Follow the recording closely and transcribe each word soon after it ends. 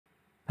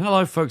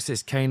Hello folks,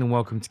 it's Kane and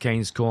welcome to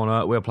Kane's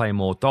Corner. We're playing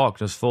more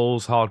Darkness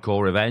Falls,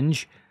 Hardcore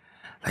Revenge.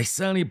 They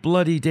certainly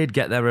bloody did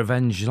get their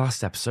revenge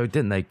last episode,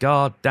 didn't they?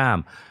 God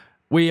damn.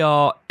 We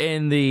are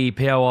in the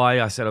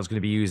POI I said I was going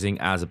to be using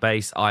as a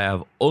base. I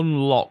have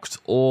unlocked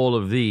all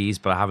of these,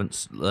 but I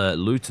haven't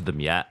looted them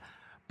yet.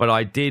 But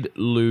I did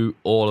loot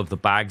all of the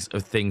bags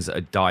of things that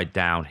had died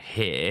down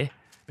here,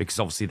 because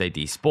obviously they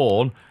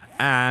despawn,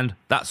 and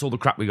that's all the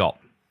crap we got.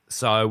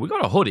 So we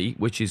got a hoodie,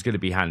 which is going to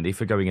be handy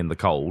for going in the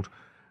cold.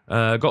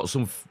 Got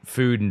some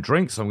food and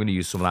drinks, so I'm going to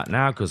use some of that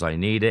now because I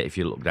need it. If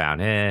you look down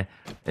here,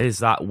 is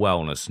that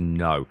wellness?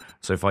 No.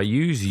 So if I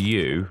use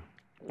you,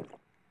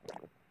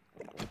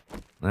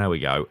 there we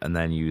go, and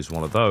then use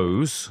one of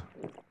those,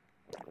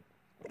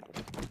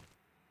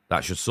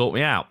 that should sort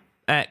me out.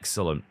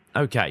 Excellent.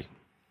 Okay.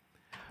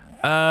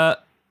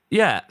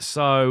 Yeah,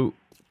 so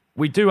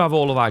we do have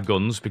all of our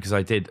guns because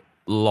I did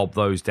lob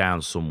those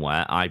down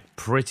somewhere. I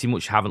pretty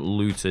much haven't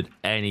looted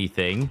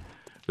anything.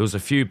 There was a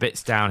few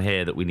bits down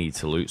here that we need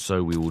to loot,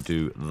 so we will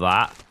do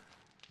that.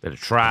 Bit of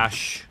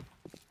trash.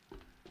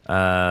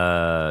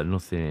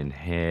 Nothing in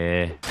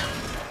here.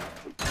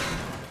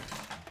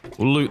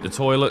 We'll loot the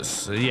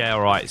toilets. Yeah,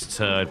 alright, it's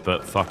turd,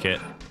 but fuck it.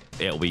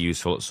 It'll be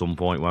useful at some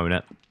point, won't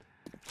it?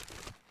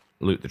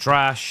 Loot the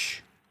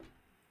trash.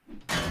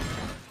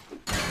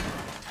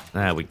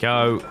 There we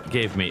go.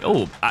 Give me...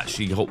 Oh,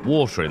 actually got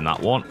water in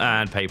that one,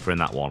 and paper in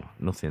that one.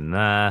 Nothing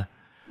there.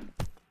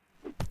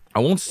 I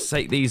wanted to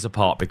take these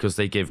apart because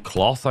they give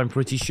cloth, I'm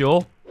pretty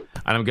sure.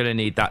 And I'm going to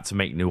need that to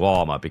make new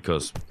armor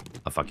because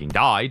I fucking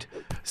died.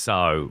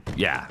 So,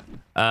 yeah.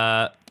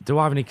 Do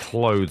I have any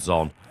clothes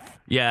on?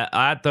 Yeah,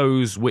 I had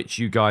those which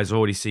you guys have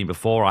already seen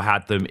before. I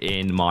had them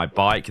in my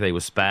bike. They were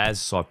spares,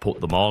 so I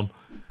put them on.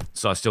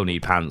 So I still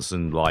need pants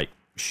and, like,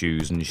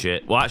 shoes and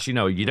shit. Well, actually,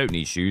 no, you don't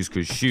need shoes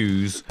because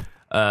shoes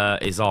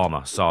is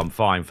armor. So I'm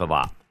fine for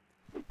that.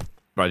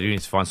 But I do need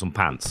to find some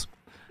pants.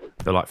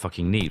 They're like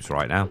fucking neebs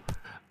right now.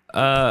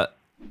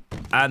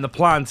 And the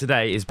plan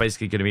today is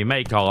basically going to be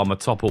make armor,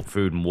 top up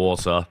food and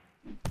water,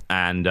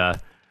 and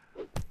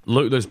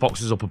loot those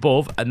boxes up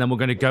above, and then we're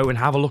going to go and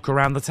have a look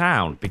around the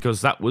town,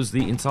 because that was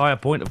the entire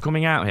point of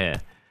coming out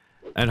here.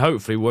 And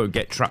hopefully we won't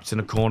get trapped in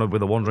a corner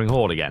with a wandering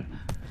horde again.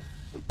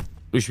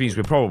 Which means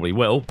we probably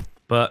will,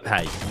 but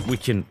hey, we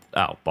can...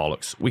 Oh,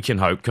 bollocks. We can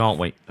hope, can't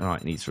we?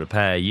 Alright, need to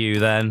repair you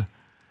then.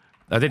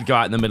 I did go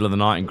out in the middle of the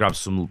night and grab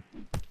some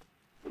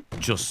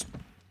just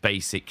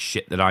basic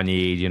shit that I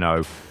need, you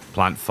know...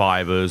 Plant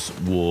fibers,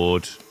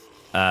 wood.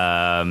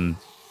 There's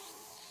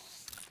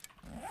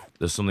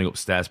something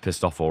upstairs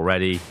pissed off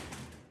already.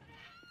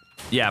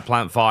 Yeah,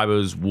 plant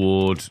fibers,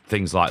 wood,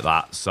 things like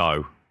that.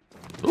 So,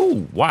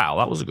 oh wow,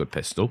 that was a good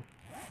pistol.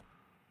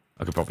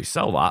 I could probably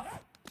sell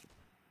that.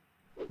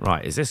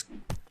 Right, is this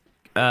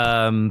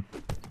leather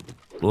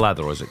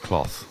or is it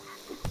cloth?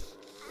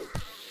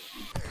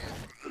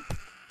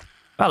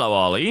 Hello,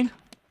 Arlene.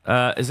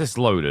 Is this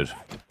loaded?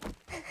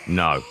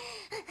 No.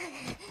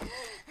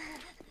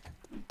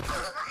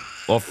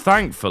 Well,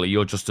 thankfully,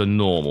 you're just a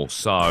normal,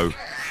 so I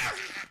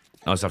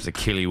just have to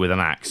kill you with an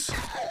axe.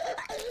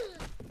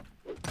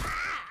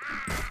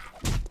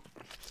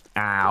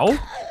 Ow.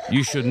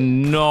 You should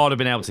not have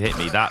been able to hit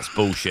me. That's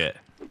bullshit.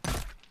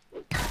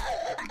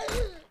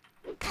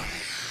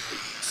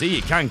 See,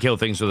 you can kill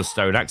things with a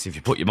stone axe if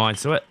you put your mind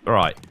to it. All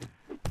right.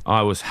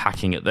 I was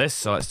hacking at this,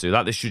 so let's do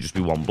that. This should just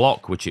be one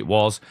block, which it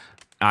was.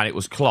 And it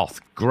was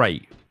cloth.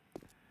 Great.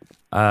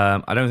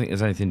 I don't think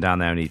there's anything down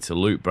there I need to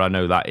loot, but I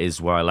know that is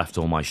where I left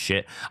all my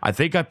shit. I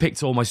think I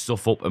picked all my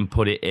stuff up and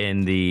put it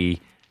in the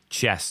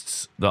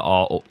chests that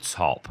are up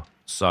top,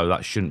 so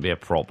that shouldn't be a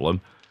problem.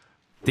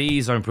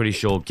 These, I'm pretty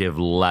sure, give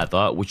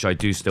leather, which I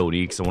do still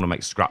need because I want to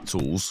make scrap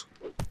tools.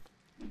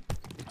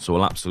 So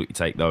we'll absolutely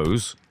take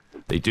those.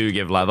 They do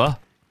give leather.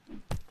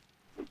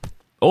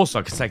 Also,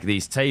 I could take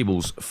these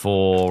tables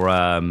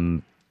for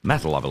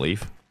metal, I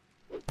believe.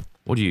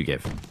 What do you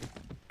give?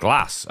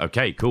 Glass.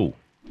 Okay, cool.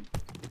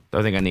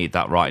 Don't think I need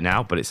that right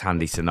now, but it's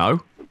handy to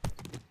know.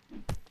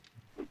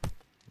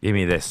 Give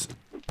me this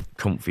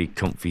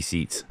comfy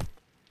seat.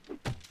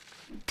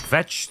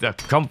 Fetch the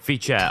comfy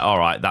chair. All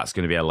right, that's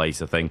going to be a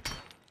later thing.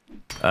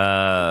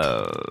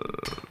 Yeah,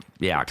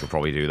 I could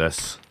probably do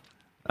this.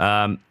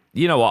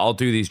 You know what? I'll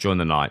do these during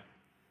the night.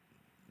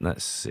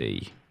 Let's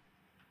see.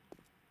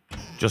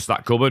 Just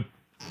that cupboard.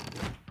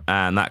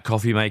 And that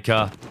coffee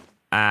maker.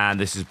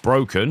 And this is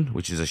broken,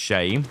 which is a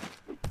shame.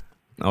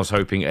 I was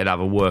hoping it'd have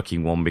a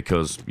working one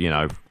because, you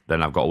know,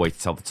 then I've got to wait to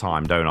tell the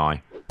time, don't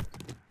I?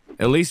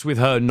 At least with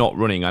her not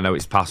running, I know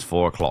it's past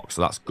 4 o'clock,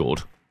 so that's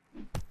good.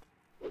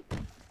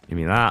 Give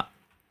me that.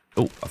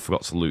 Oh, I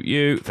forgot to loot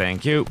you.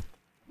 Thank you.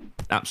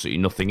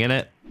 Absolutely nothing in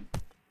it.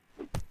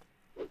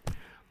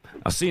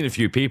 I've seen a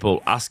few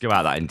people ask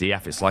about that in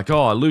DF. It's like,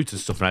 oh, I looted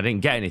stuff and I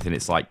didn't get anything.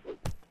 It's like,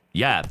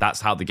 yeah,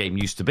 that's how the game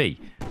used to be.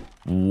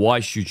 Why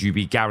should you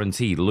be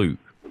guaranteed loot?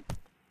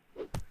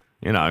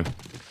 You know...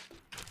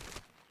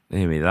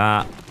 Give me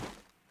that.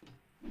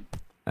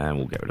 And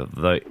we'll get rid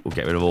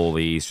of all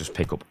these. Just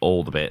pick up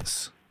all the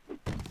bits.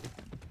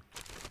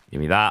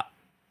 Give me that.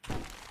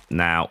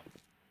 Now,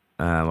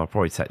 I'll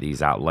probably take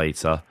these out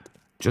later.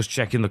 Just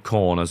checking the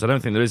corners. I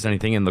don't think there is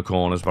anything in the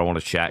corners, but I want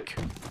to check.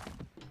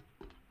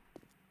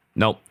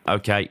 Nope.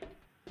 Okay.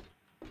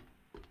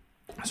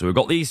 So we've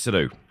got these to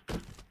do.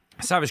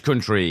 Savage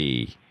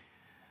Country.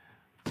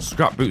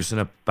 Scrap boots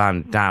and a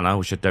bandana,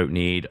 which I don't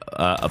need.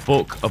 A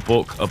book,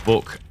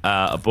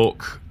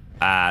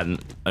 and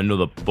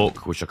another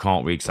book, which I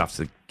can't read because I have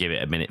to give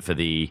it a minute for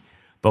the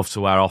buff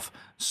to wear off.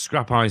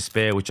 Scrap iron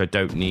spear, which I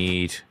don't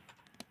need.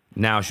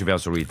 Now I should be able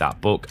to read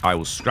that book. I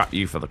will scrap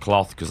you for the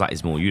cloth because that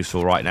is more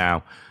useful right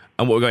now.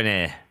 And what we're going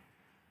here?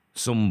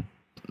 Some...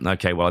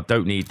 Okay, well, I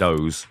don't need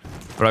those.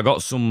 But I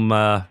got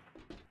some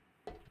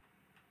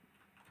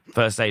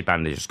first aid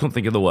bandages. Couldn't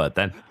think of the word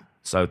then.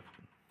 So,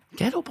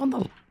 get up on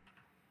the...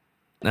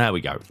 There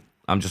we go.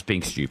 I'm just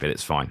being stupid.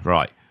 It's fine.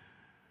 Right.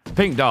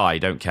 Pink dye.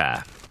 Don't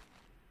care.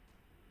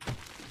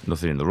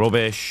 Nothing in the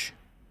rubbish.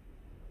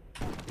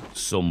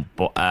 Some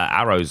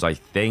arrows, I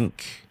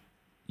think.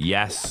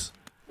 Yes.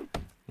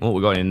 What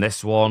we got in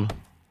this one?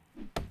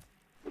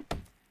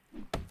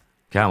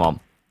 Come on.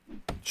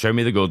 Show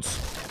me the goods.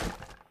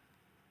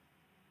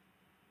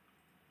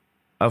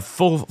 A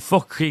full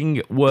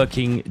fucking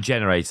working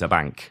generator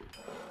bank.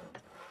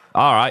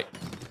 Alright.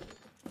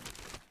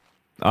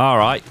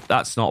 Alright.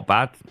 That's not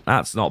bad.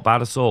 That's not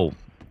bad at all.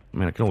 I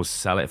mean, I can always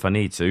sell it if I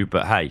need to,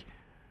 but hey.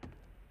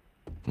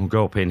 We'll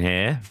go up in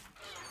here.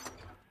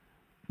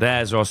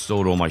 There's where I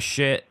stored all my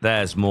shit.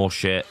 There's more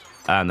shit.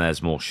 And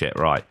there's more shit.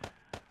 Right.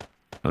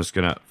 I'm just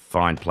going to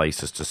find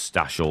places to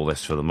stash all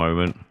this for the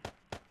moment.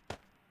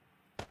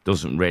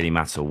 Doesn't really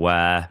matter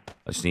where.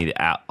 I just need it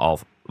out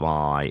of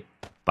my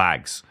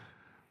bags.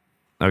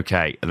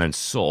 Okay, and then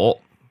sort.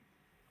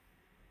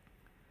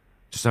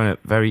 Just having a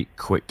very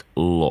quick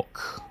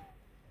look.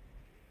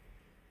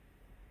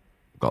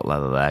 Got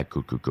leather there.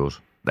 Good, good, good.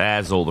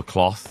 There's all the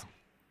cloth.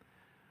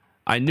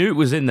 I knew it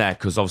was in there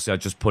because obviously I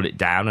just put it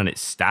down and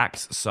it's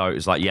stacked. So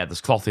it's like, yeah,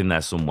 there's cloth in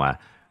there somewhere.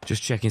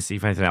 Just checking to see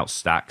if anything else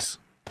stacks.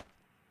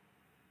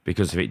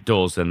 Because if it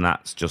does, then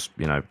that's just,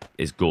 you know,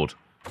 is good.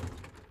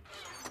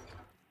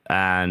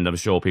 And I'm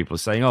sure people are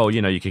saying, oh,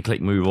 you know, you can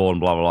click move all and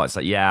blah, blah, blah. It's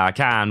like, yeah, I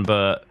can,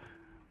 but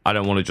I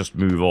don't want to just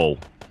move all.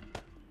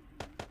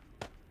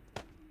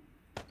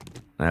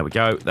 There we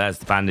go. There's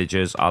the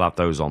bandages. I'll have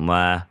those on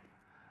there.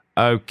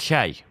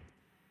 Okay.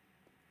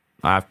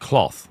 I have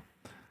cloth.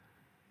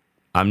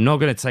 I'm not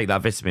going to take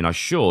that vitamin. I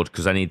should,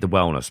 because I need the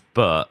wellness.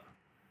 But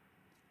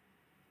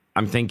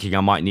I'm thinking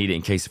I might need it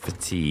in case of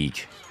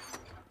fatigue.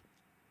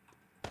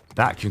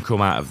 That can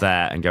come out of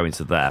there and go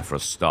into there for a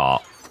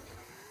start.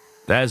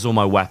 There's all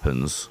my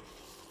weapons.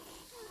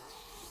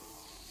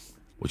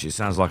 Which it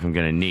sounds like I'm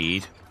going to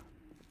need.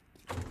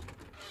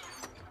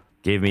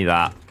 Give me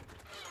that.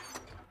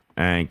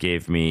 And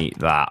give me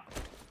that.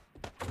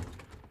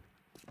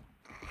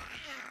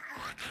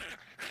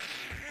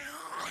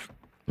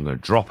 I'm going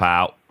to drop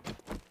out.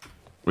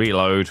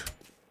 Reload.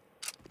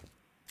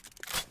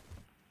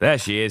 There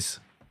she is.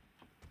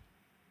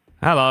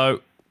 Hello.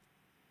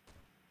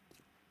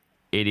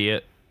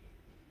 Idiot.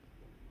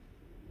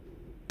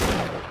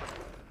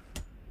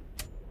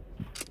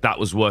 That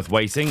was worth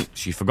waiting.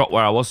 She forgot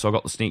where I was, so I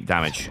got the sneak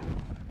damage.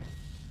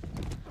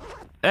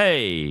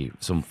 Hey,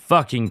 some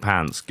fucking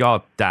pants.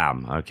 God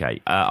damn.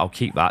 Okay, I'll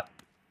keep that.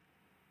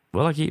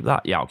 Will I keep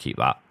that? Yeah, I'll keep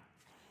that.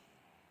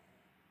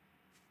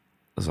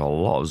 There's a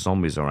lot of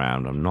zombies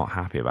around. I'm not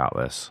happy about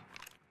this.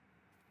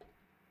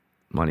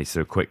 Might need to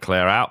do a quick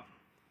clear out.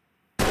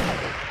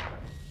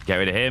 Get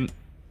rid of him.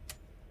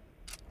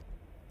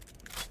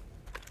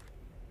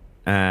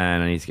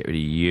 And I need to get rid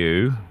of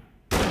you.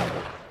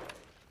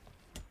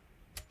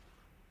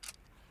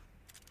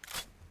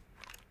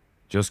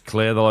 Just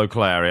clear the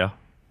local area.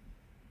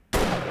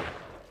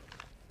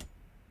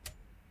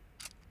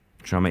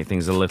 Try and make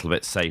things a little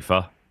bit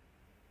safer.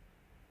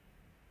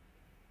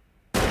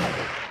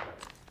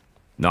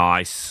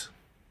 Nice.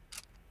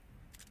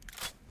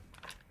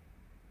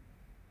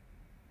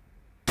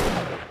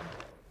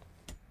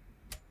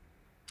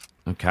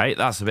 Okay,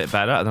 that's a bit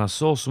better. And then I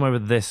saw some over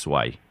this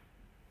way.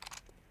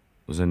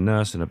 There's a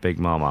nurse and a big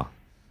mama.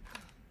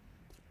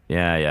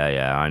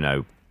 Yeah, I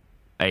know.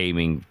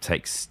 Aiming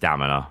takes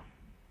stamina.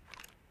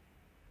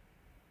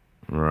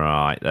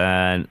 Right,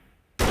 then.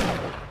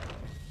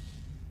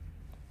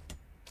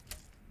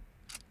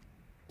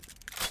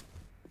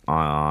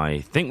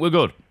 I think we're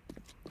good.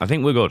 I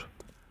think we're good.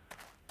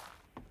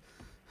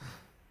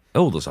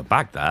 Oh, there's a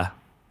bag there.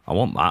 I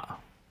want that.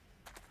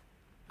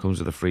 Comes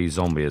with a free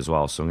zombie as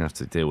well, so I'm going to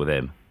have to deal with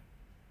him.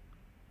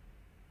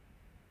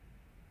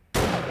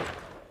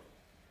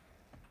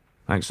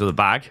 Thanks for the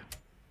bag.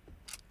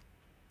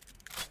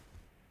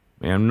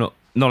 I mean, I'm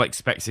not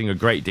expecting a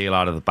great deal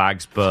out of the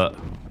bags, but...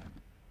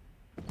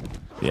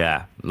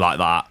 yeah, like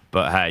that.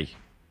 But hey.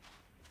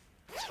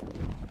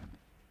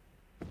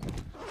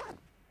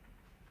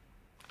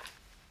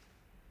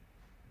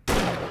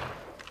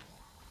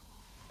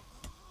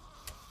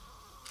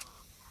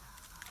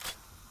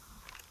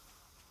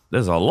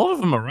 There's a lot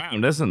of them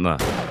around, isn't there?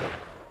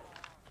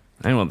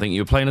 Anyone think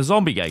you were playing a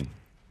zombie game?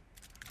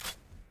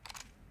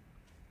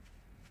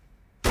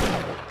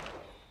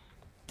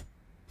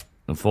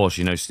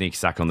 Unfortunately, no sneak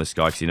attack on this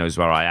guy because he knows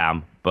where I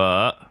am.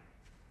 But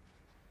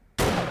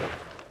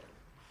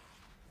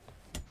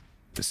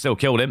it still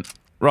killed him.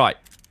 Right.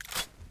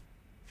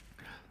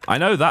 I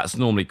know that's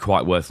normally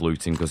quite worth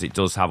looting because it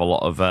does have a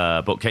lot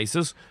of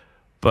bookcases.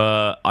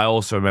 But I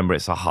also remember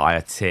it's a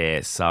higher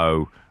tier,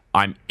 so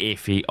I'm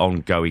iffy on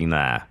going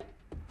there.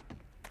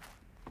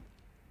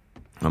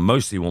 I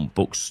mostly want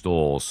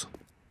bookstores.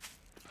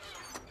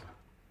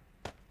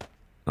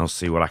 I'll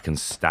see what I can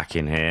stack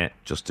in here.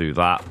 Just do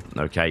that.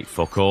 Okay,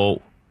 fuck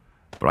all.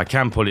 But I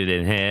can put it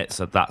in here,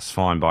 so that's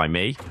fine by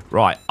me.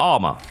 Right,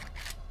 armor.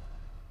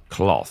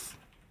 Cloth.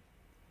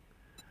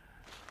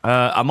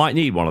 I might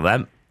need one of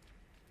them.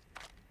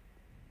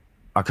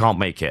 I can't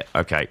make it.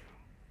 Okay.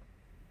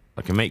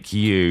 I can make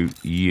you,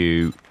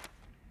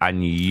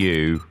 and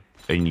you,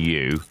 and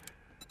you,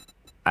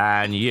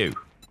 and you.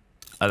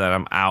 And then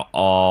I'm out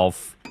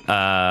of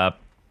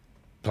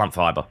plant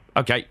fiber.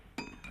 Okay.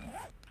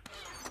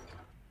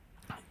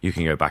 You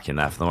can go back in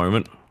there for the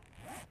moment.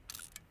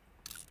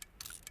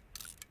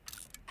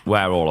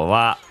 Wear all of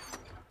that.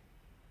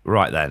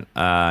 Right then.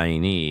 I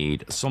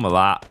need some of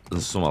that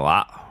and some of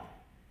that.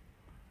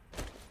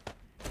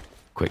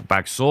 Quick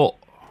bag sort.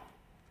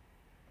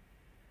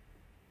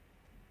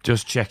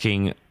 Just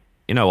checking.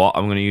 You know what?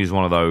 I'm going to use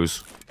one of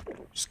those.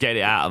 Just get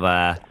it out of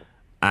there.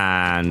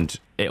 And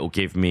it'll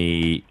give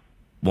me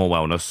more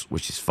wellness,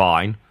 which is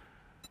fine.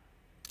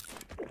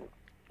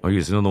 I'll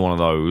use another one of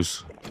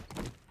those.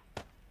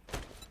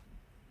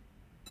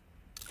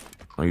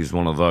 I'll use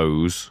one of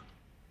those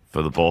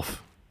for the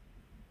buff.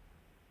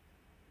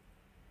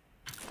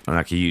 And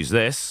I can use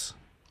this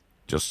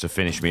just to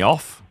finish me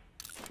off.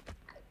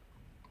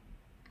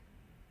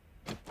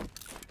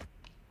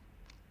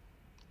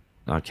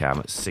 Okay, I'm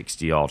at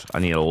 60 odd. I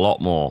need a lot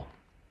more.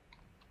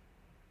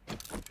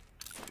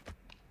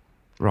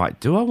 Right,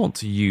 do I want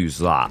to use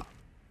that?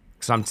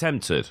 Because I'm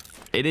tempted.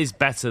 It is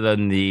better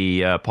than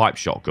the pipe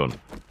shotgun.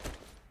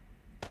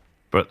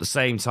 But at the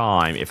same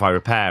time, if I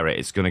repair it,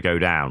 it's going to go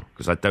down.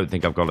 Because I don't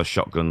think I've got a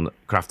shotgun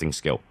crafting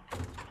skill.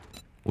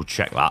 We'll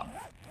check that.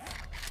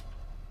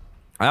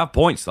 I have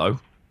points, though.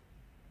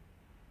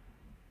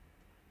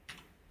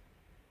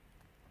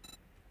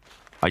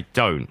 I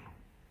don't.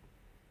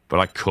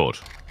 But I could.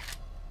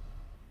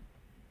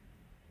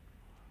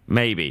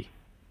 Maybe.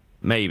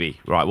 Maybe.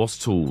 Right, what's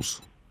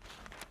tools?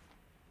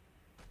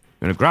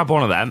 I'm going to grab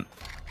one of them.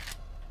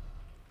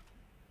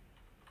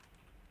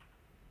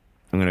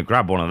 I'm going to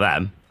grab one of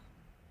them.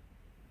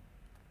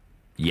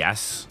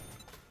 Yes.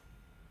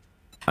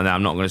 And then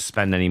I'm not going to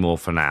spend any more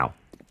for now.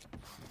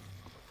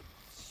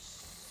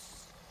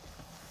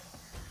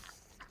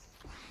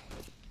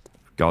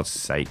 For God's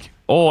sake.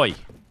 Oi!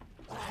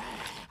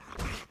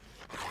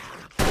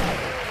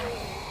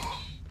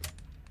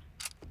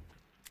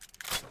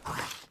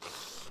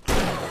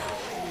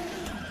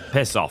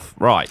 Piss off.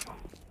 Right.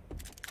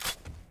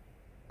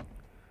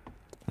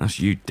 That's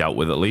you dealt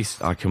with at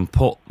least. I can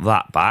put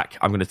that back.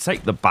 I'm going to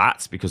take the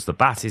bat because the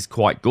bat is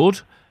quite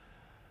good.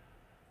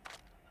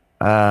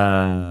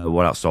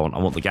 What else do I want? I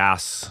want the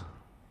gas.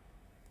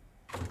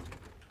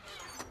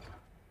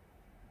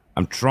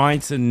 I'm trying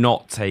to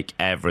not take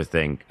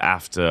everything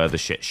after the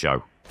shit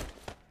show.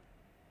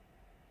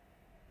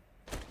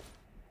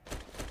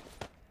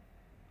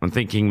 I'm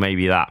thinking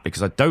maybe that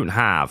because I don't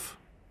have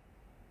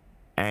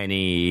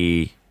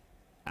any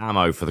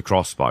ammo for the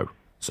crossbow.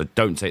 So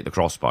don't take the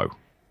crossbow.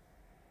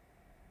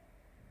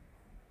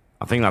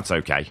 I think that's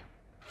okay.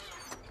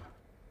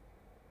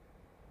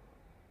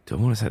 Do I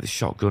want to take the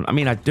shotgun? I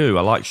mean, I do.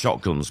 I like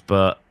shotguns,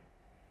 but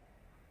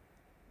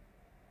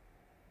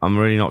I'm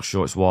really not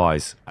sure it's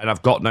wise. And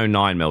I've got no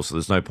 9mm, so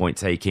there's no point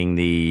taking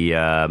the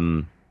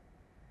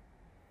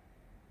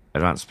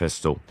advanced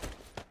pistol.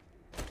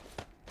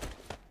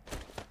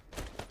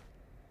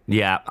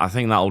 Yeah, I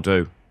think that'll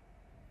do.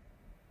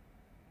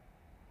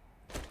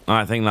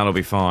 I think that'll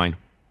be fine.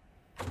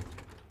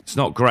 It's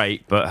not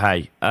great, but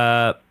hey.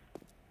 I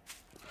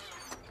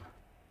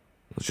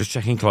was just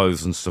checking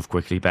clothes and stuff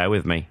quickly. Bear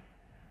with me.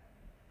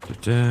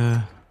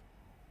 Yeah,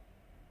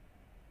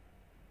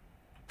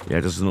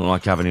 it doesn't look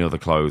like I have any other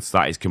clothes.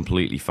 That is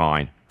completely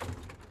fine.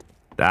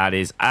 That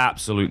is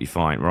absolutely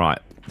fine. Right.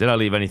 Did I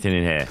leave anything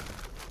in here?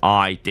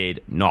 I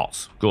did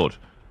not. Good.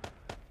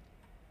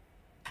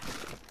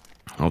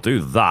 I'll do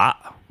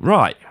that.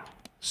 Right.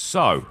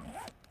 So.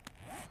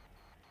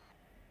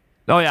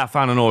 Oh, yeah, I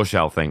found an ore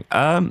shell thing.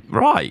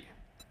 Right.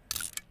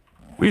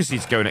 We just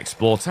need to go and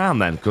explore town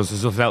then, because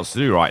there's nothing else to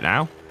do right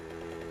now.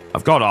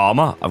 I've got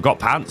armor. I've got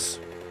pants.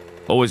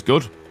 Always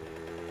good.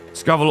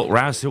 Let's go have a look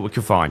around, see what we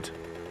can find.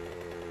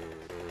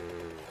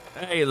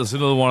 Hey, there's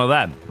another one of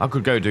them. I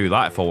could go do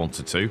that if I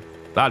wanted to.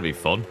 That'd be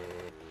fun.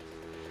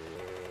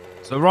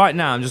 So right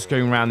now, I'm just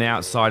going around the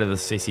outside of the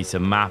city to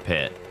map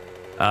it.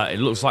 It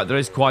looks like there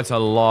is quite a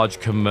large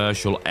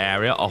commercial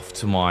area off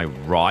to my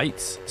right.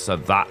 So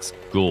that's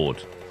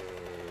good.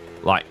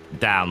 Like,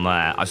 down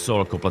there, I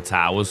saw a couple of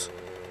towers.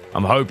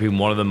 I'm hoping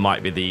one of them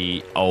might be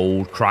the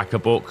old Cracker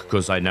book,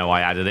 because I know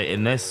I added it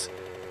in this.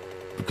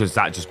 Because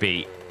that'd just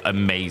be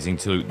amazing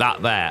to loot.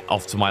 That there,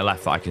 off to my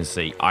left that I can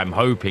see. I'm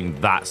hoping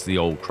that's the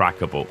old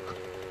Cracker book.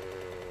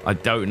 I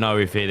don't know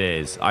if it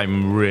is.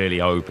 I'm really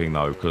hoping,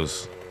 though,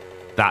 because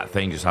that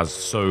thing just has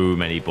so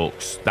many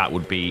books. That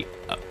would be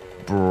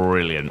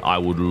brilliant. I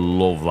would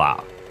love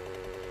that.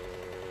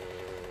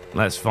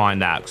 Let's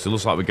find out, because it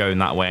looks like we're going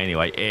that way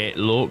anyway. It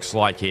looks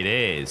like it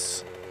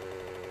is.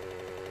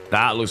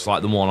 That looks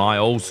like the one I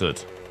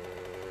altered.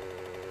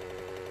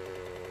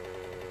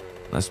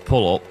 Let's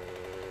pull up.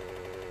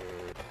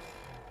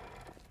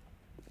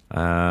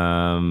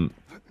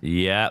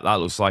 Yeah, that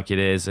looks like it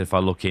is. If I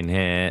look in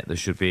here, there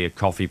should be a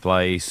coffee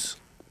place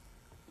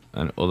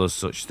and other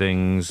such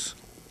things.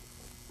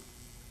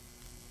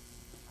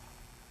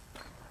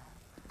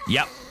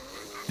 Yep.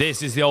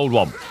 This is the old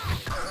one.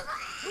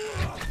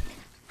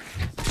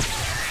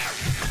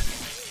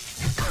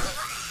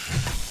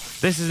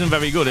 This isn't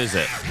very good, is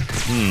it?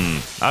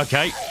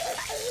 Okay.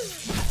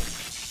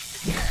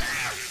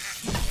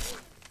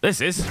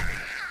 This is.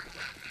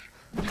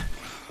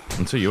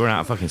 Until you run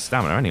out of fucking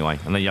stamina anyway.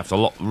 And then you have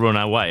to run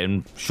away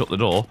and shut the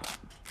door.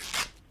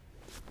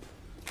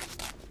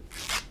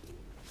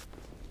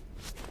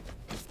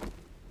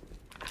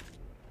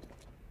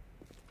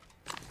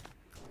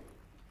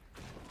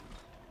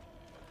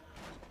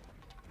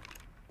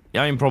 You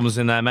having problems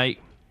in there, mate?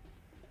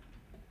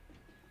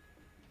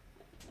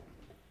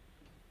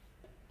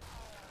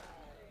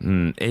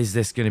 Is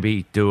this going to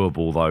be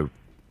doable, though?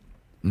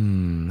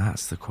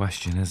 That's the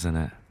question, isn't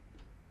it?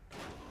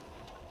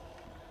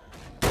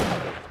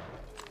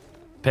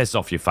 Piss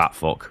off, you fat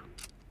fuck.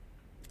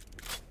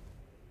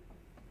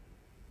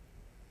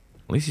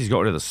 At least he's got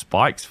rid of the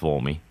spikes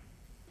for me.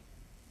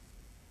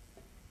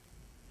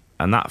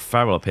 And that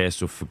feral appears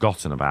to have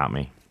forgotten about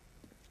me.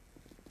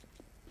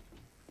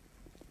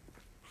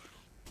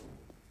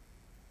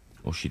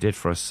 Well, she did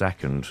for a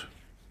second.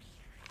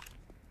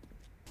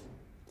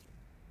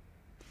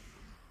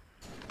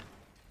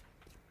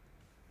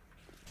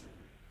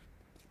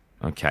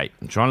 Okay,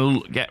 I'm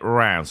trying to get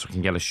around so I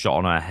can get a shot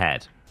on her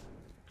head.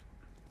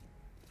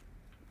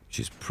 Which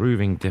is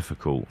proving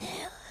difficult.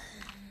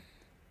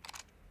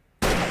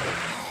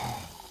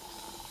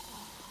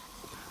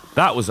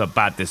 That was a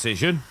bad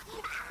decision.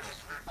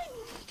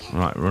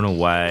 Right, run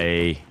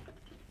away.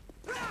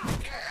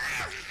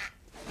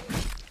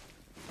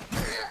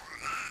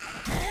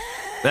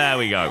 There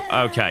we go.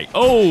 Okay.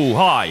 Oh,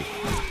 hi.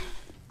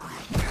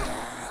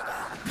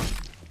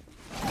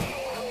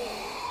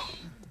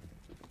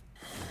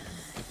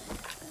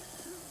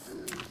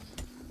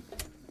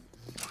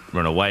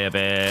 Run away a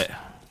bit.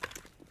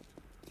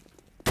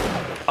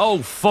 Oh,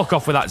 fuck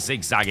off with that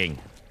zigzagging.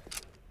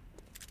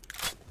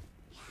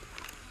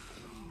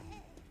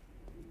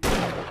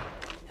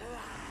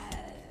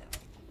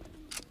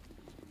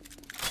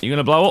 You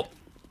gonna blow up?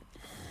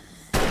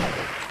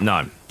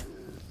 No.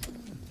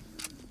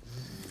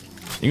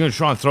 You're gonna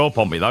try and throw up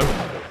on me, though.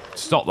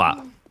 Stop that.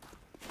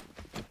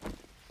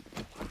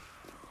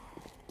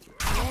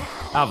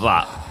 Have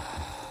that.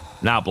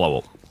 Now blow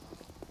up.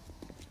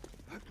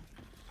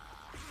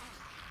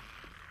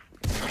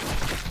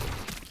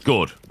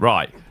 Good.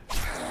 Right.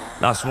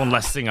 That's one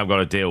less thing I've got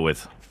to deal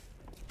with.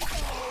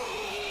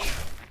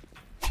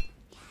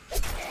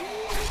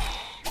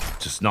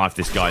 Just knife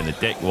this guy in the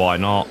dick. Why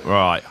not?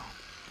 Right.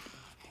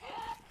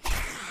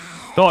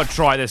 Thought I'd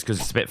try this because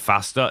it's a bit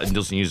faster and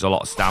doesn't use a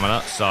lot of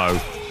stamina, so...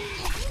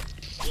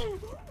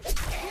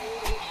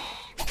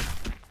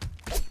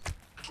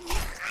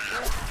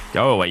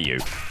 Go away, you.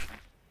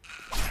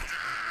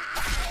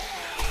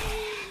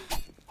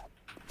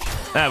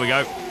 There we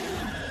go.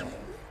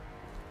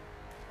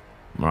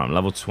 Right, I'm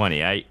level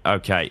 28.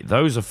 Okay,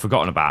 those have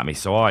forgotten about me,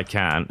 so I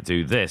can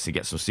do this and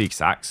get some seek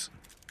sacks.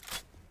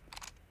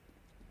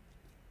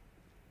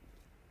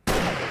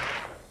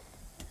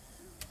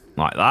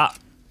 Like that.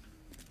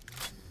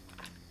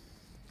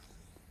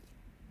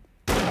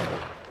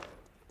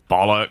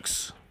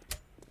 Bollocks.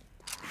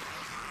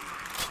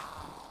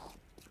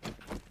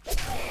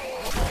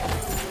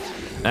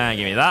 And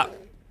give me that.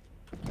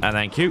 And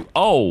thank you.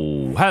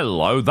 Oh,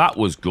 hello. That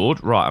was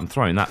good. Right, I'm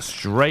throwing that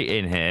straight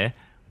in here.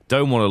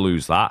 Don't want to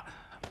lose that.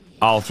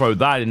 I'll throw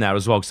that in there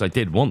as well because I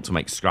did want to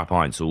make scrap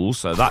iron tools,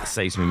 so that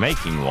saves me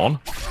making one.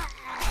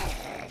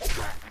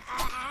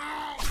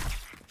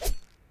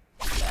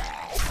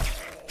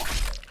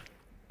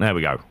 There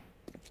we go.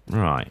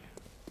 Right.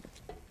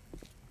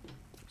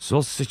 So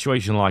what's the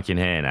situation like in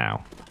here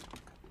now?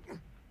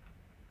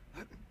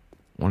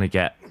 Want to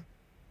get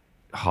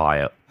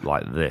higher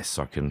like this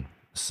so I can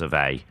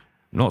survey.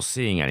 I'm not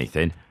seeing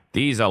anything.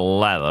 These are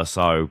leather,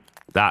 so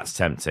that's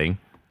tempting.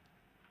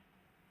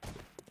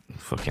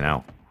 Fucking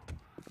hell.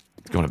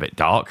 It's going a bit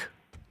dark.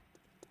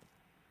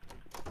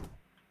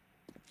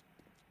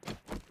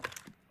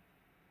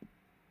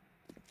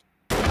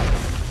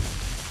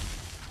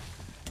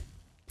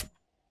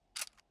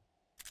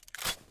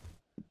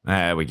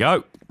 There we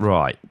go.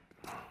 Right.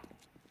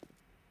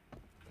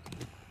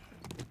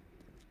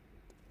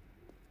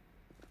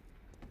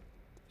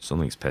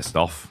 Something's pissed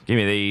off. Give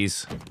me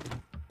these.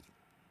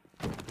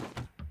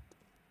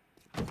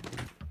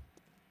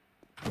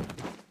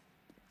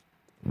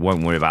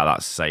 Won't worry about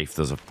that safe.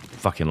 There's a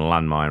fucking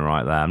landmine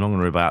right there. I'm not going to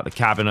worry about the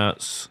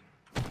cabinets.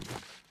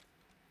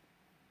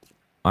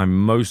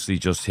 I'm mostly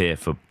just here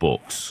for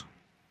books.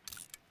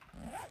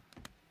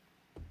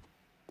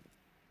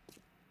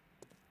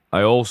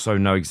 I also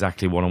know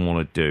exactly what I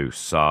want to do,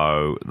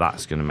 so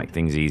that's going to make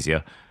things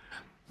easier.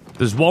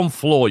 There's one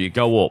floor you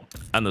go up,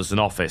 and there's an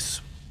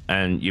office.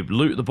 And you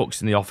loot the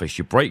books in the office.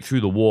 You break through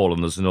the wall,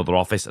 and there's another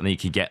office, and then you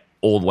can get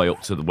all the way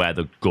up to where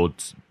the good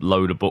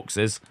load of books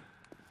is.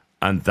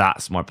 And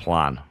that's my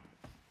plan.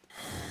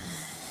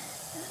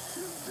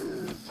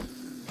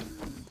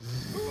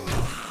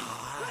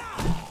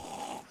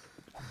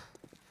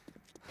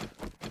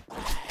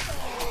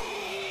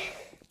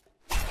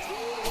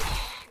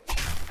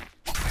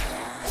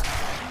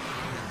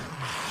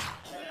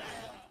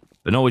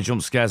 But no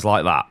jump scares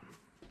like that.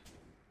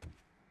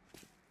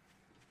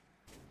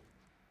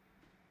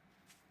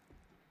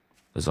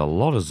 There's a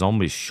lot of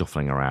zombies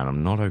shuffling around.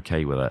 I'm not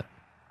okay with it.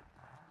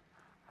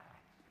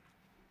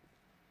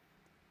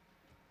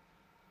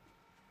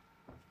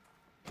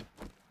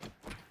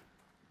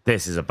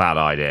 This is a bad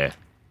idea.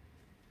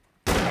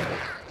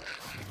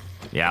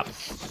 Yep.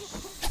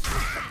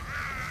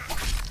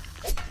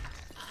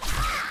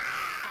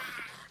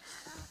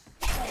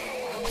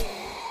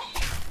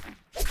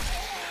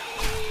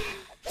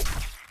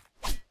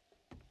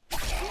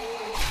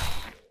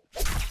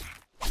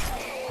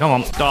 Come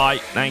on, die.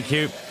 Thank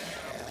you.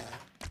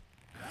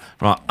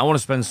 Right, I want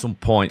to spend some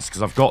points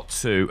because I've got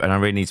 2 and I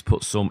really need to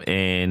put some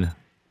in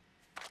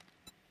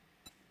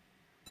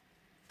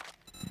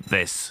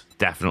this,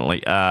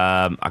 definitely.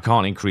 I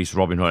can't increase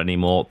Robin Hood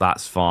anymore.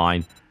 That's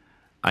fine.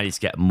 I need to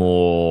get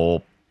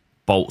more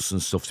bolts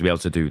and stuff to be able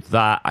to do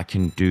that. I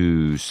can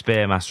do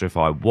Spearmaster if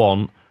I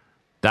want.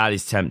 That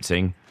is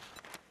tempting.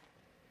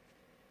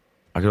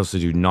 I could also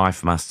do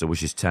Knife Master,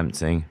 which is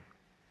tempting.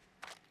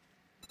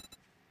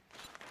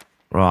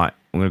 Right,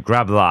 I'm going to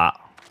grab that.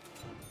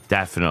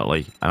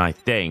 Definitely. And I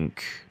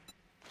think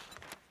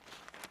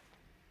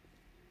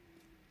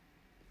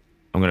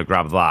I'm going to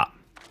grab that.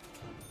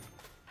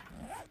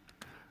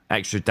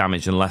 Extra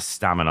damage and less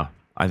stamina.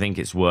 I think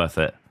it's worth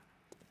it.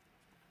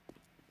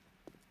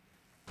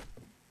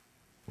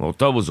 Well,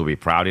 Doubles will be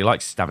proud. He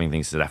likes stabbing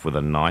things to death with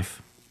a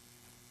knife.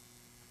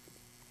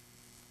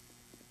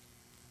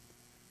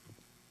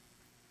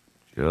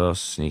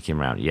 Just sneaking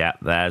around. Yeah,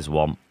 there's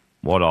one.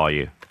 What are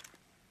you?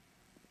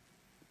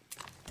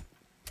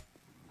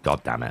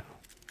 God damn it.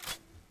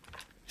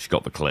 She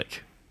got the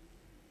click.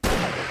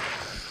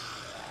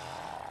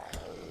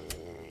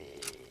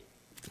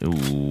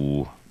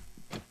 Ooh.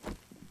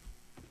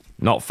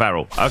 Not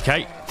feral.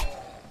 Okay.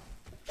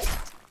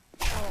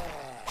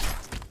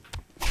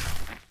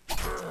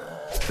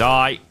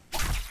 Die.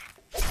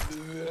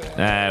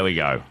 There we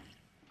go.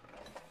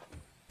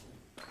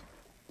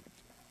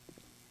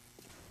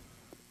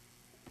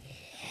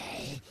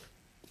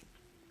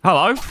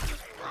 Hello.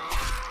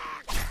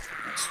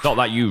 Stop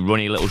that, you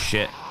runny little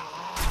shit.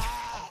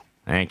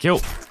 Thank you.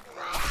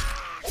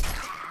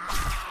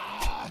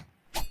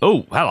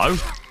 Oh, hello.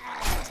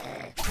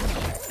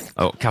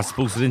 Oh,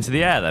 catapulted into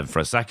the air then for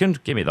a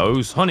second. Give me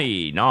those.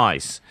 Honey,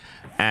 nice.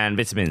 And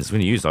vitamins. I'm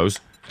going to use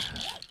those.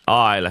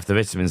 I left the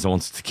vitamins I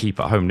wanted to keep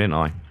at home, didn't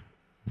I?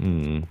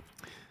 That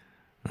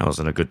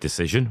wasn't a good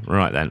decision.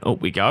 Right then, up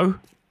we go.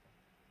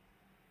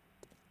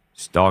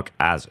 It's dark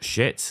as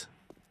shit.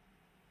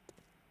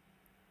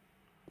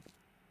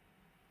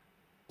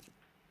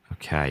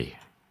 Okay.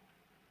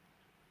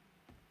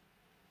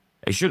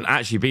 It shouldn't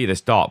actually be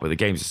this dark, but the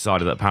game's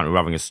decided that apparently we're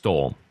having a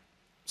storm.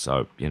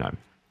 So, you know.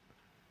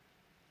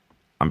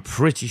 I'm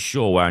pretty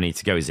sure where I need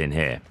to go is in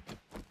here.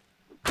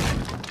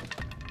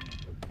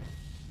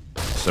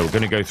 So we're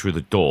going to go through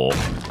the door.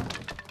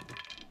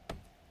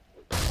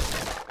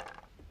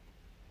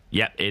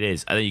 Yep, it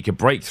is. And then you can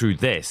break through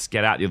this,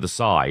 get out the other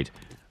side,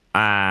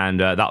 and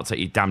that'll take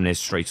you damn near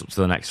straight up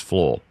to the next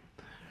floor.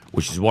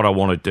 Which is what I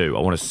want to do.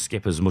 I want to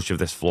skip as much of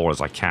this floor as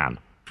I can.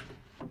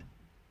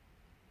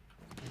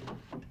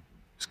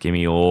 Just give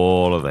me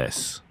all of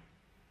this.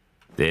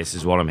 This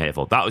is what I'm here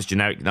for. That was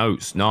generic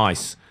notes.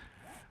 Nice.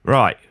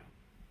 Right.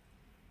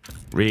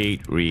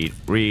 Read, read,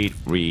 read,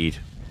 read,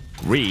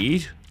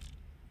 read,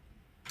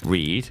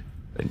 read.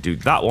 Then do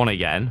that one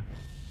again.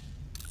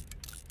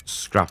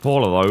 Scrap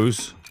all of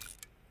those.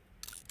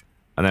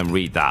 And then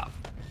read that.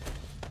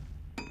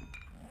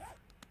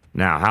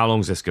 Now, how long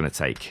is this going to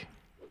take?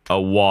 A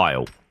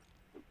while,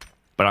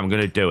 but I'm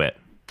going to do it.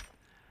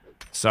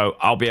 So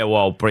I'll be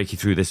able to break you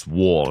through this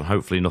wall and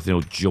hopefully nothing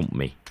will jump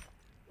me.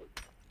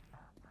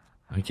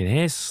 I can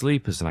hear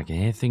sleepers and I can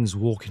hear things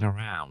walking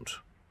around.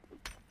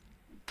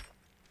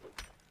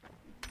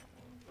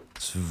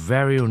 It's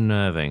very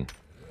unnerving.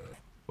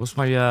 What's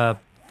my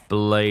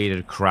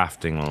bladed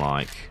crafting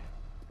like?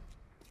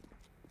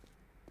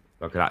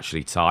 If I could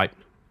actually type.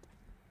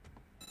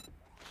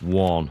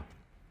 1.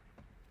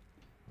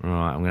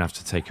 Right, I'm going to have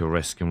to take a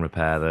risk and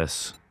repair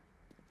this.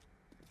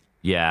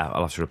 Yeah,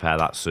 I'll have to repair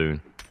that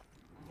soon.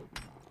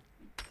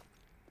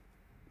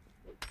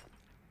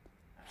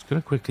 Just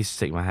going to quickly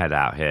stick my head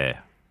out here.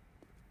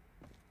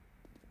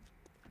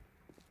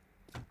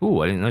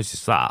 Ooh, I didn't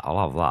notice that.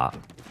 I'll have that.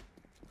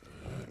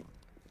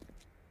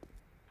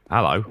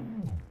 Hello.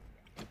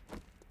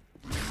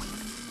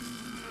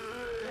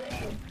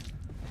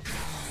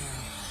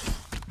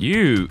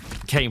 You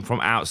came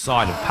from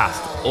outside and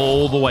passed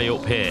all the way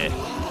up here.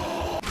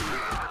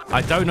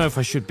 I don't know if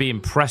I should be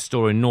impressed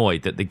or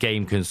annoyed that the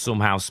game can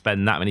somehow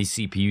spend that many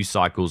CPU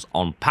cycles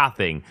on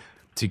pathing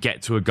to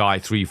get to a guy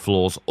 3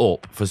 floors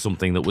up for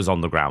something that was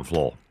on the ground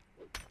floor.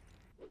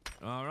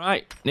 All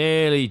right,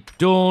 nearly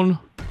done.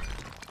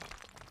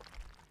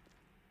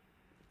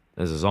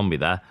 There's a zombie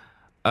there.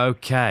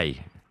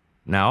 Okay.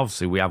 Now,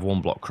 obviously, we have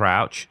 1 block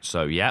crouch.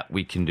 So, yeah,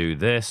 we can do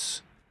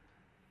this.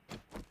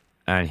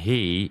 And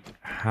he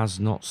has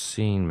not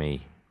seen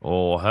me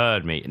or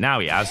heard me. Now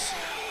he has.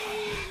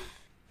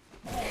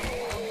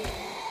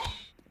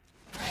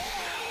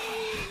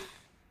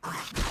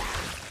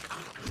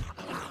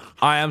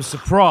 I am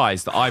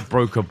surprised that I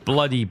broke a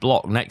bloody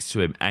block next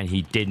to him and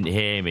he didn't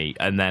hear me.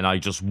 And then I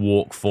just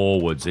walk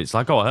forwards. It's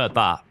like, oh, I heard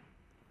that.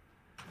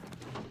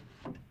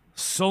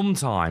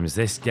 Sometimes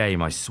this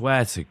game, I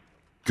swear to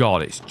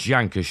God, it's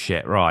jank as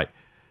shit. Right.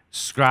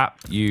 Scrap,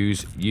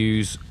 use,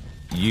 scrap,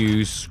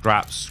 use,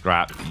 scrap,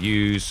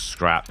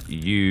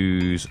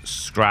 use,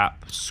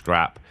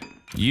 scrap,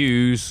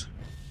 use,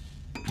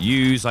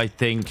 I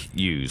think,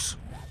 use.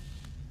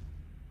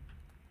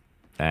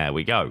 There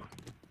we go.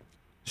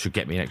 Should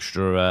get me an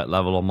extra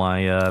level on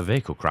my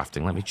vehicle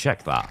crafting. Let me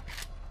check that.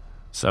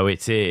 So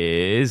it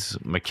is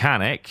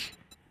mechanic.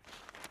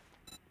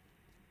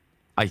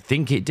 I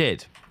think it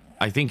did.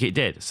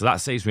 So that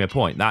saves me a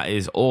point. That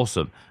is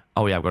awesome.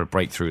 Oh, yeah, I've got to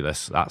break through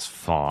this. That's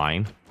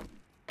fine.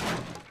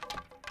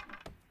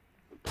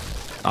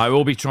 I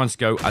will be trying to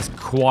go as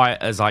quiet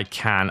as I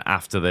can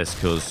after this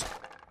because,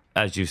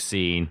 as you've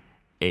seen,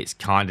 it's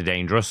kind of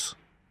dangerous.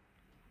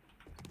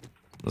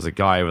 There's a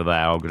guy over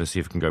there. I'm going to see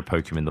if I can go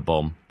poke him in the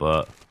bum.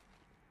 But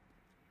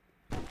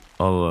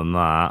other than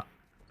that,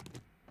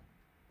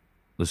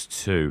 there's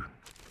 2.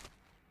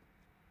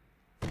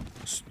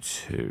 There's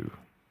 2.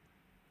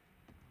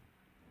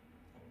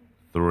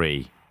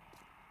 3.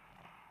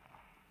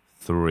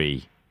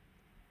 3.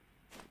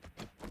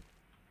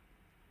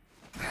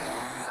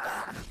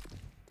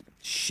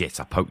 Shit,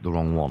 I poked the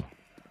wrong one.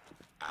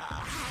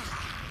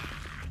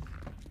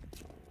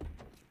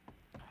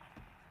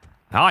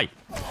 Hi.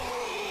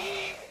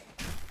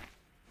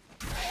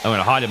 I'm going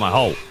to hide in my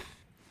hole.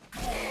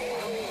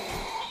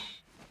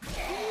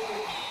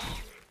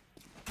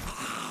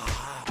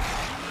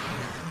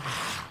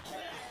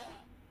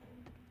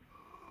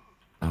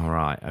 All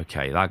right,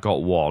 okay, that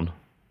got 1.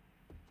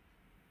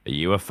 Are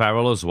you a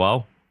feral as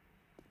well?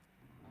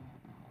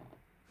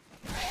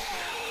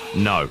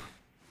 No.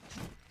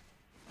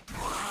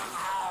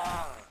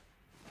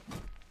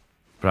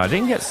 But I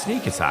didn't get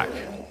sneak attack.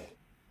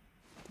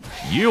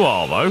 You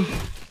are, though.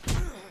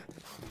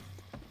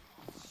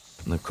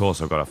 And of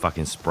course I've got a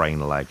fucking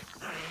sprained leg.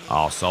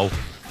 Arsehole.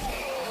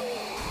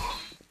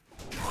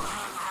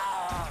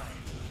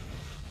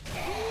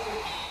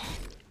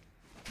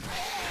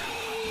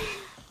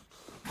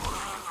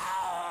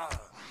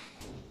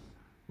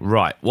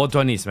 Right, what do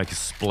I need to make a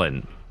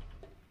splint?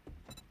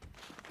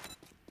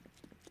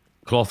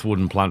 Cloth, wood,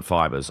 and plant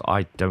fibers.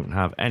 I don't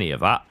have any of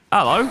that.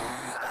 Hello.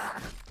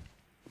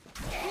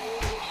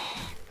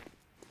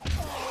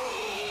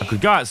 I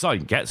could go outside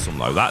and get some,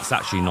 though. That's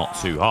actually not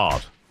too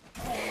hard.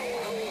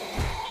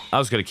 I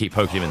was going to keep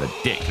poking him in the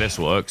dick. This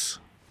works.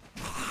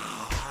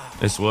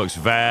 This works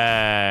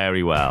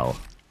very well.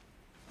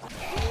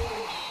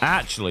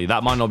 Actually,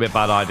 that might not be a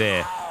bad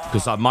idea,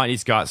 because I might need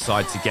to go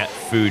outside to get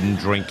food and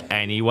drink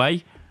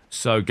anyway.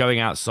 So going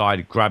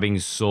outside, grabbing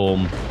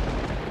some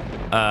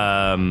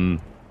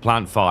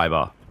plant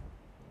fiber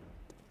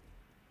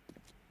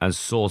and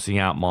sorting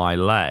out my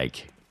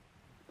leg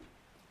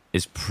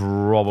is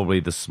probably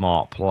the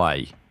smart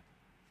play.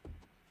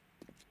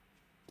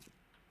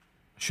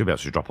 Should be able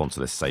to drop onto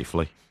this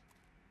safely.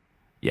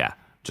 Yeah,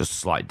 just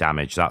slight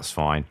damage, that's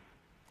fine.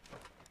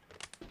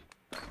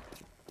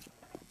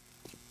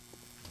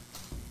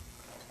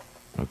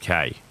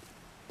 Okay.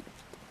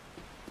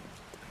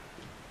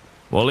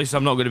 Well, at least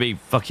I'm not going to be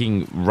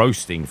fucking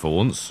roasting for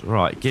once.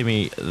 Right, give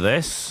me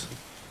this.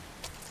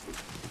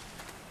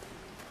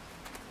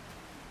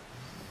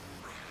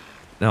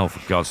 Oh,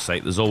 for God's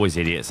sake, there's always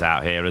idiots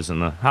out here, isn't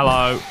there?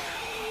 Hello.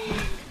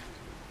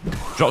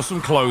 Drop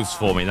some clothes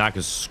for me and I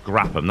can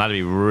scrap them. That'd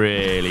be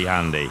really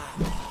handy.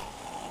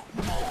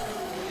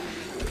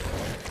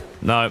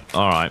 No,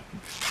 alright.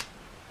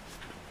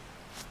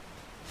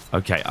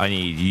 Okay, I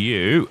need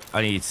you.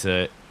 I need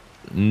to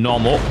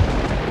nom up.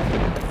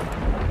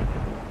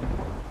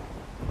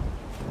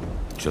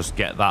 Just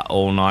get that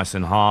all nice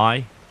and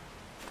high.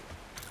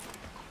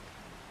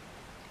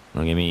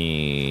 Now give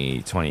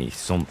me 20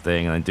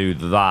 something and then do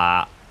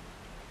that.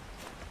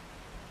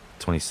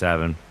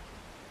 27.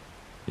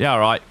 Yeah,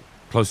 alright.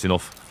 Close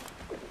enough.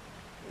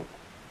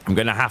 I'm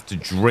going to have to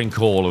drink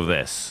all of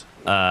this.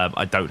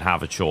 I don't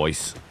have a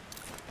choice.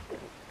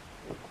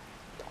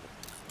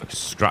 I can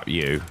scrap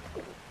you.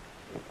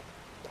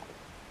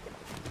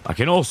 I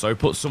can also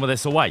put some of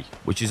this away,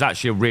 which is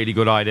actually a really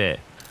good idea.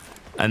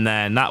 And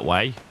then that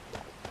way,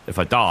 if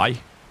I die...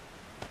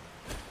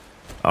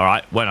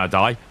 Alright, when I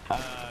die,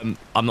 I'm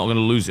not going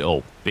to lose it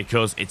all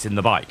because it's in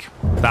the bike.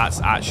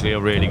 That's actually a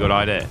really good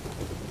idea.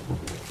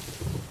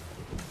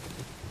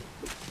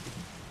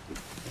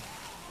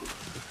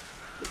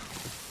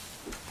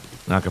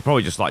 Now, I could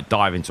probably just, like,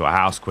 dive into a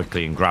house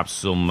quickly and grab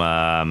some...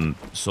 Oh,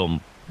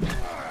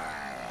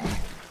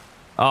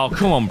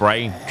 come on,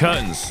 brain.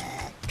 Curtains.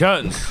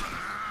 Curtains.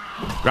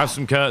 Grab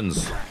some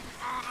curtains.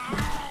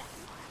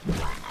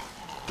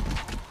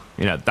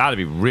 You know, that'd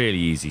be really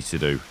easy to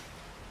do.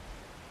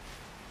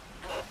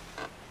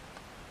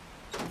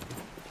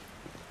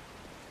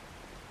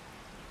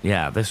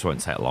 Yeah, this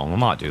won't take long. I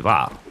might do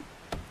that.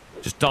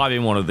 Just dive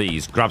in one of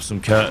these, grab some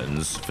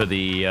curtains for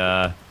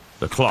the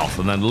cloth,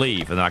 and then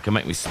leave, and then I can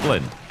make me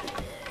splint.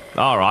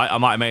 Alright, I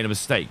might have made a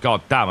mistake.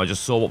 God damn, I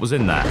just saw what was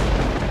in there.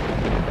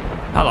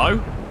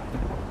 Hello?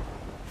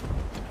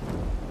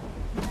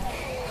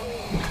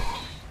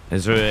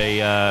 Is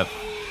there a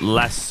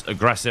less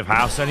aggressive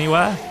house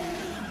anywhere?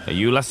 Are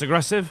you less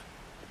aggressive?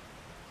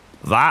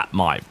 That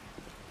might...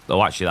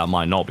 Oh, actually, that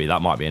might not be.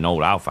 That might be an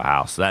old alpha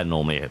house. They're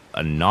normally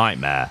a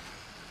nightmare.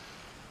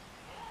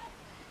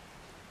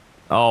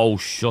 Oh,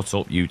 shut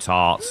up, you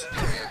tart.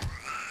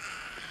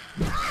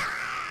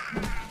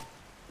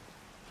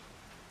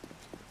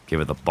 Give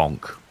it the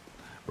bonk.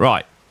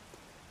 Right.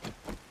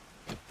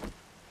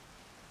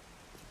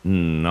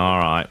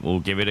 Alright, we'll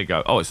give it a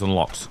go. Oh, it's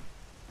unlocked.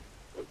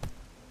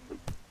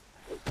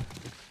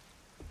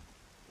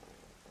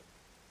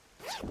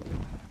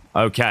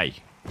 Okay.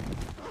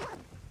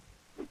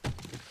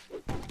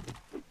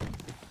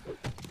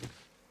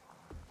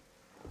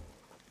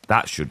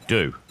 That should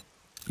do.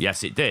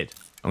 Yes, it did.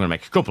 I'm going to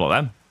make a couple of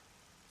them.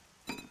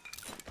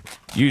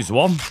 Use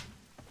one.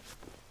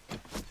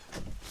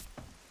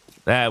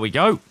 There we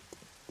go.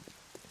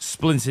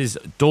 Splint is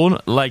done.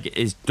 Leg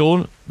is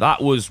done.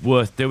 That was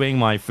worth doing.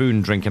 My food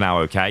and drink are now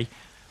okay.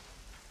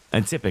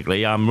 And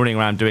typically, I'm running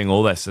around doing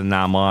all this, and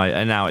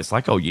now it's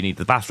like, oh, you need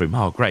the bathroom.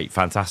 Oh, great,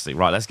 fantastic.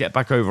 Right, let's get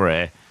back over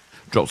here,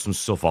 drop some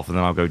stuff off, and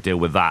then I'll go deal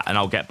with that. And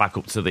I'll get back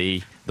up to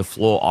the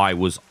floor I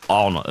was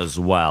on as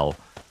well.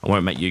 I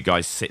won't make you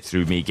guys sit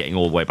through me getting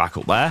all the way back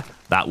up there.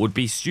 That would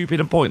be stupid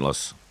and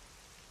pointless.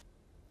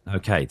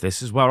 Okay,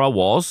 this is where I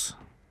was.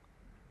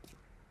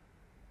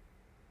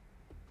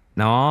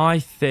 Now, I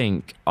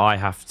think I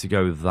have to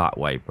go that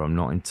way, but I'm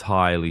not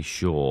entirely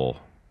sure.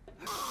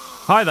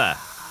 Hi there.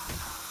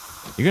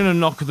 You're going to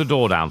knock the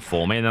door down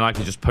for me, and then I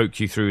can just poke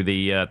you through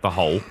the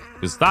hole,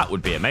 because that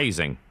would be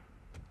amazing.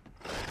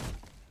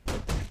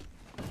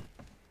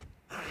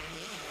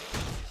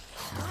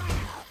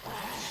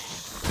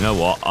 You know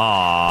what?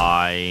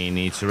 I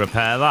need to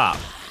repair that.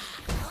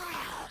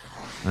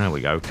 There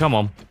we go. Come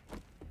on.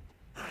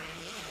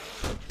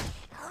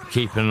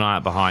 Keeping an eye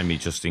out behind me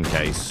just in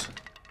case.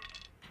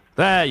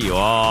 There you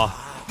are.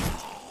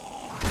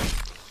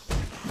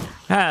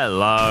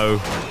 Hello.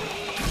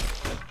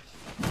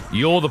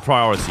 You're the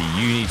priority.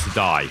 You need to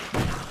die.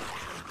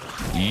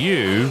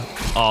 You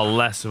are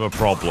less of a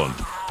problem.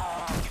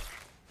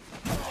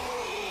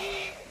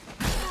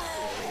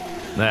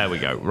 There we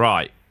go.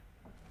 Right.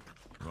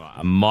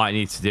 I might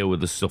need to deal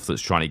with the stuff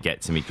that's trying to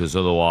get to me, because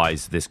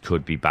otherwise this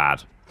could be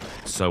bad.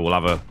 So we'll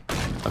have a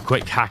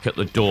quick hack at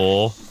the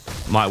door.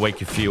 Might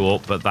wake a few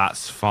up, but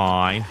that's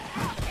fine.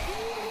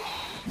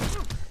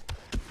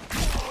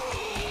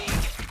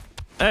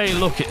 Hey,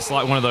 look, it's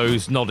like one of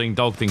those nodding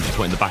dog things you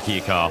put in the back of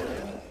your car.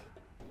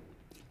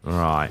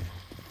 Right.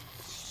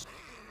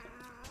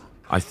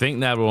 I think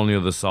they're all on the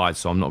other side,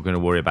 so I'm not going to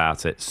worry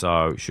about it.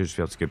 So, should just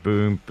be able to go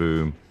boom,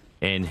 boom,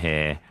 in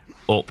here,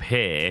 up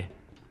here.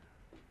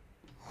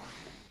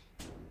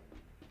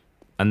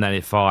 And then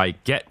if I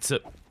get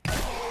to...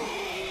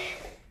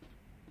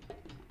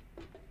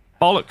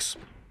 Bollocks.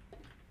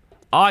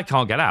 I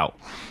can't get out.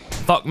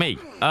 Fuck me.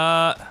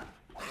 I'm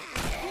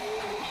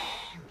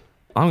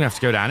going to have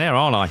to go down here,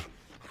 aren't I?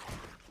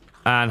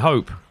 And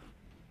hope.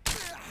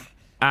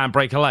 And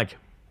break a leg.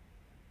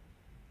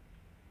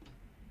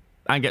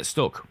 And get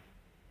stuck.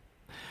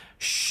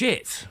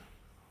 Shit.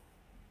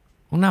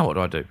 Well, now what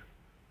do I do?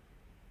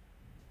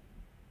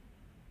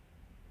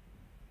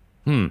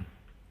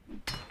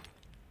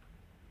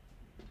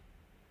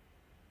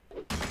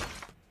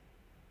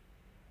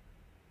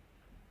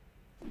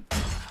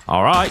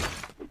 All right.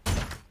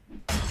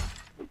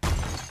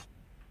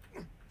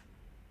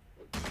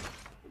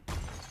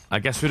 I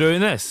guess we're doing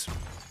this.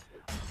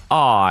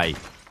 Oh,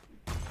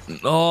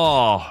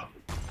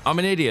 I'm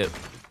an idiot.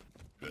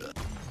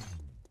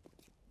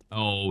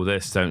 Oh,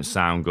 this don't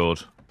sound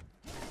good.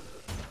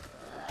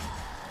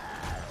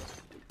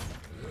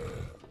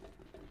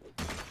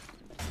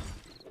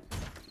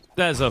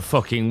 There's a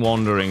fucking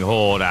wandering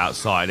horde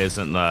outside,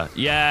 isn't there?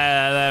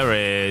 Yeah,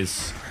 there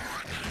is.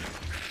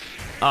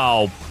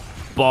 Oh,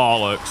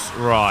 bollocks.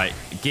 Right.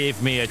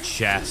 Give me a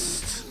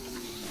chest.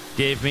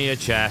 Give me a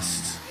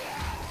chest.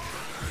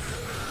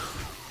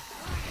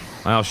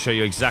 I'll show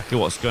you exactly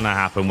what's going to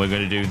happen. We're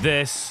going to do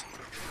this.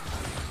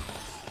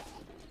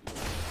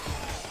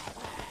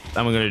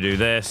 Then we're going to do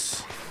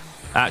this.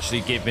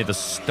 Actually, give me the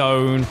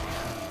stone.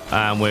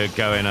 And we're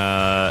going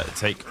to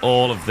take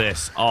all of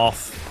this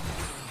off.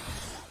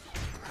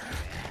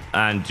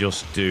 And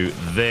just do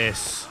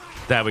this.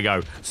 There we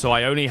go. So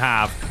I only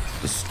have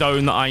the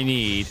stone that I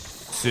need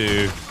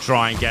to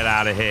try and get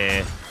out of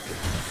here.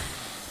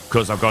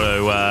 Because I've got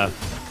to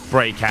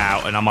break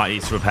out, and I might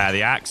need to repair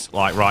the axe,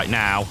 like right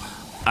now.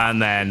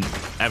 And then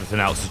everything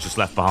else is just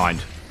left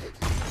behind.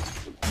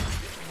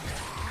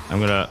 I'm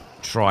going to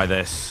try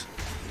this.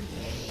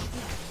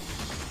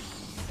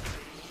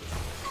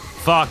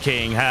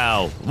 Fucking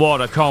hell.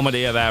 What a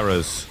comedy of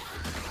errors.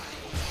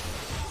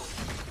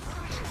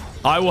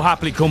 I will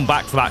happily come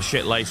back for that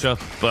shit later,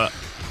 but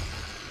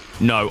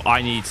no,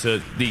 I need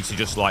to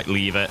just like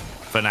leave it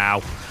for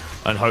now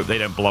and hope they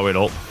don't blow it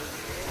up.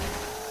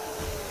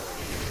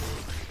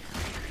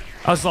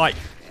 I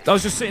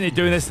was just sitting there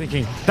doing this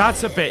thinking,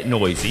 that's a bit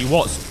noisy.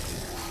 What's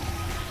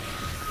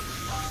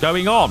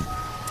going on?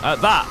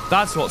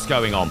 That's what's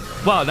going on.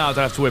 Well, now I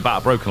don't have to worry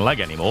about a broken leg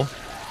anymore.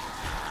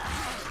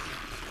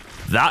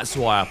 That's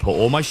why I put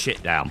all my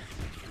shit down.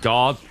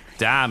 God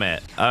damn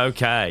it.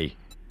 Okay.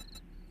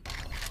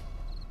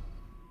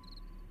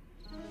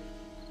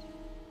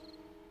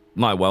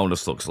 My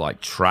wellness looks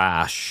like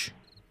trash.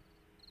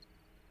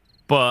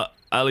 But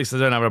at least I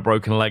don't have a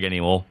broken leg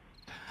anymore.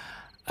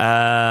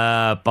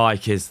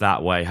 Bike is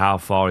that way. How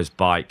far is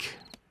bike?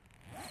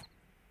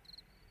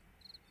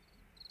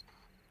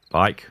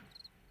 Bike?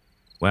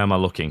 Where am I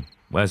looking?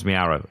 Where's my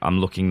arrow? I'm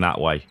looking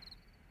that way.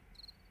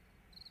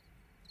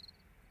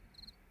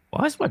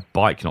 Why is my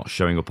bike not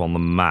showing up on the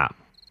map?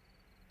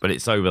 But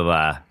it's over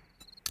there.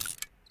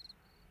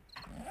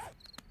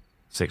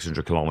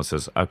 600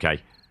 kilometers. Okay.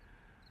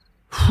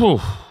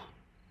 Whew.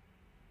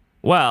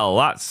 Well,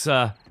 that's...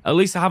 at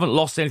least I haven't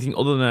lost anything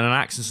other than an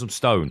axe and some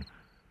stone.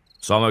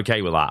 So I'm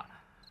okay with that.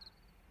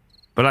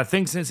 But I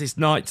think since it's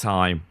night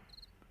time,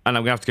 and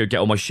I'm going to have to go get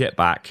all my shit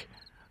back,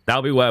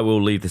 that'll be where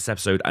we'll leave this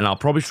episode. And I'll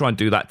probably try and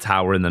do that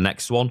tower in the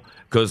next one,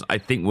 because I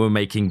think we're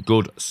making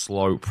good,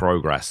 slow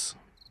progress.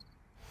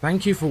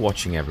 Thank you for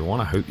watching,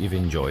 everyone. I hope you've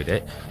enjoyed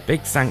it.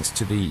 Big thanks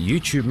to the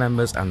YouTube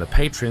members and the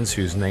patrons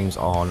whose names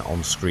are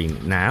on screen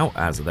now,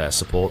 as their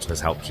support has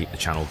helped keep the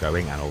channel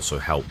going and also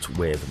helped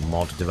with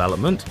mod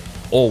development.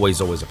 Always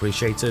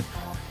appreciated.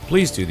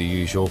 Please do the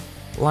usual.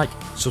 Like,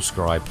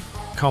 subscribe,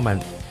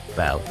 comment,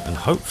 bell, and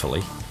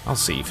hopefully I'll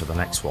see you for the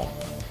next one.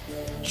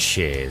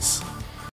 Cheers.